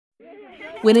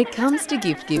When it comes to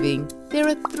gift giving, there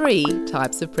are 3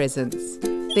 types of presents.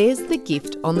 There's the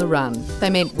gift on the run. They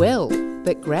meant well,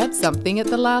 but grabbed something at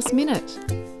the last minute.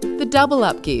 The double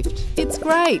up gift. It's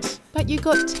great, but you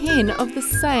got 10 of the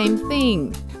same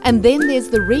thing. And then there's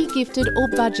the re-gifted or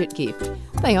budget gift.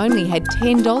 They only had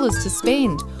 $10 to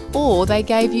spend, or they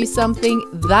gave you something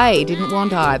they didn't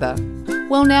want either.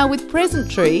 Well, now with Present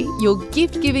Tree, your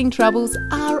gift-giving troubles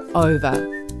are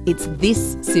over. It's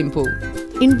this simple.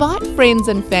 Invite friends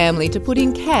and family to put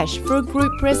in cash for a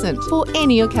group present for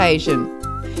any occasion.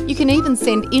 You can even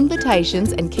send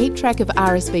invitations and keep track of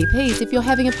RSVPs if you're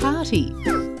having a party.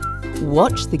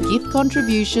 Watch the gift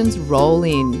contributions roll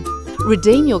in.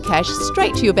 Redeem your cash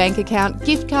straight to your bank account,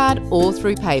 gift card or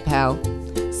through PayPal.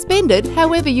 Spend it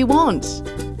however you want.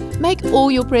 Make all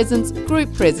your presents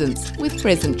group presents with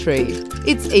Present Tree.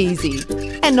 It's easy.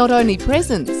 And not only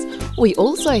presents, we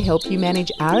also help you manage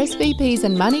RSVPs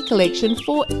and money collection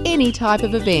for any type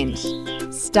of event.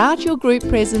 Start your group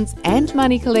presents and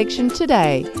money collection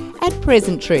today at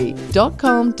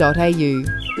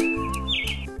presenttree.com.au.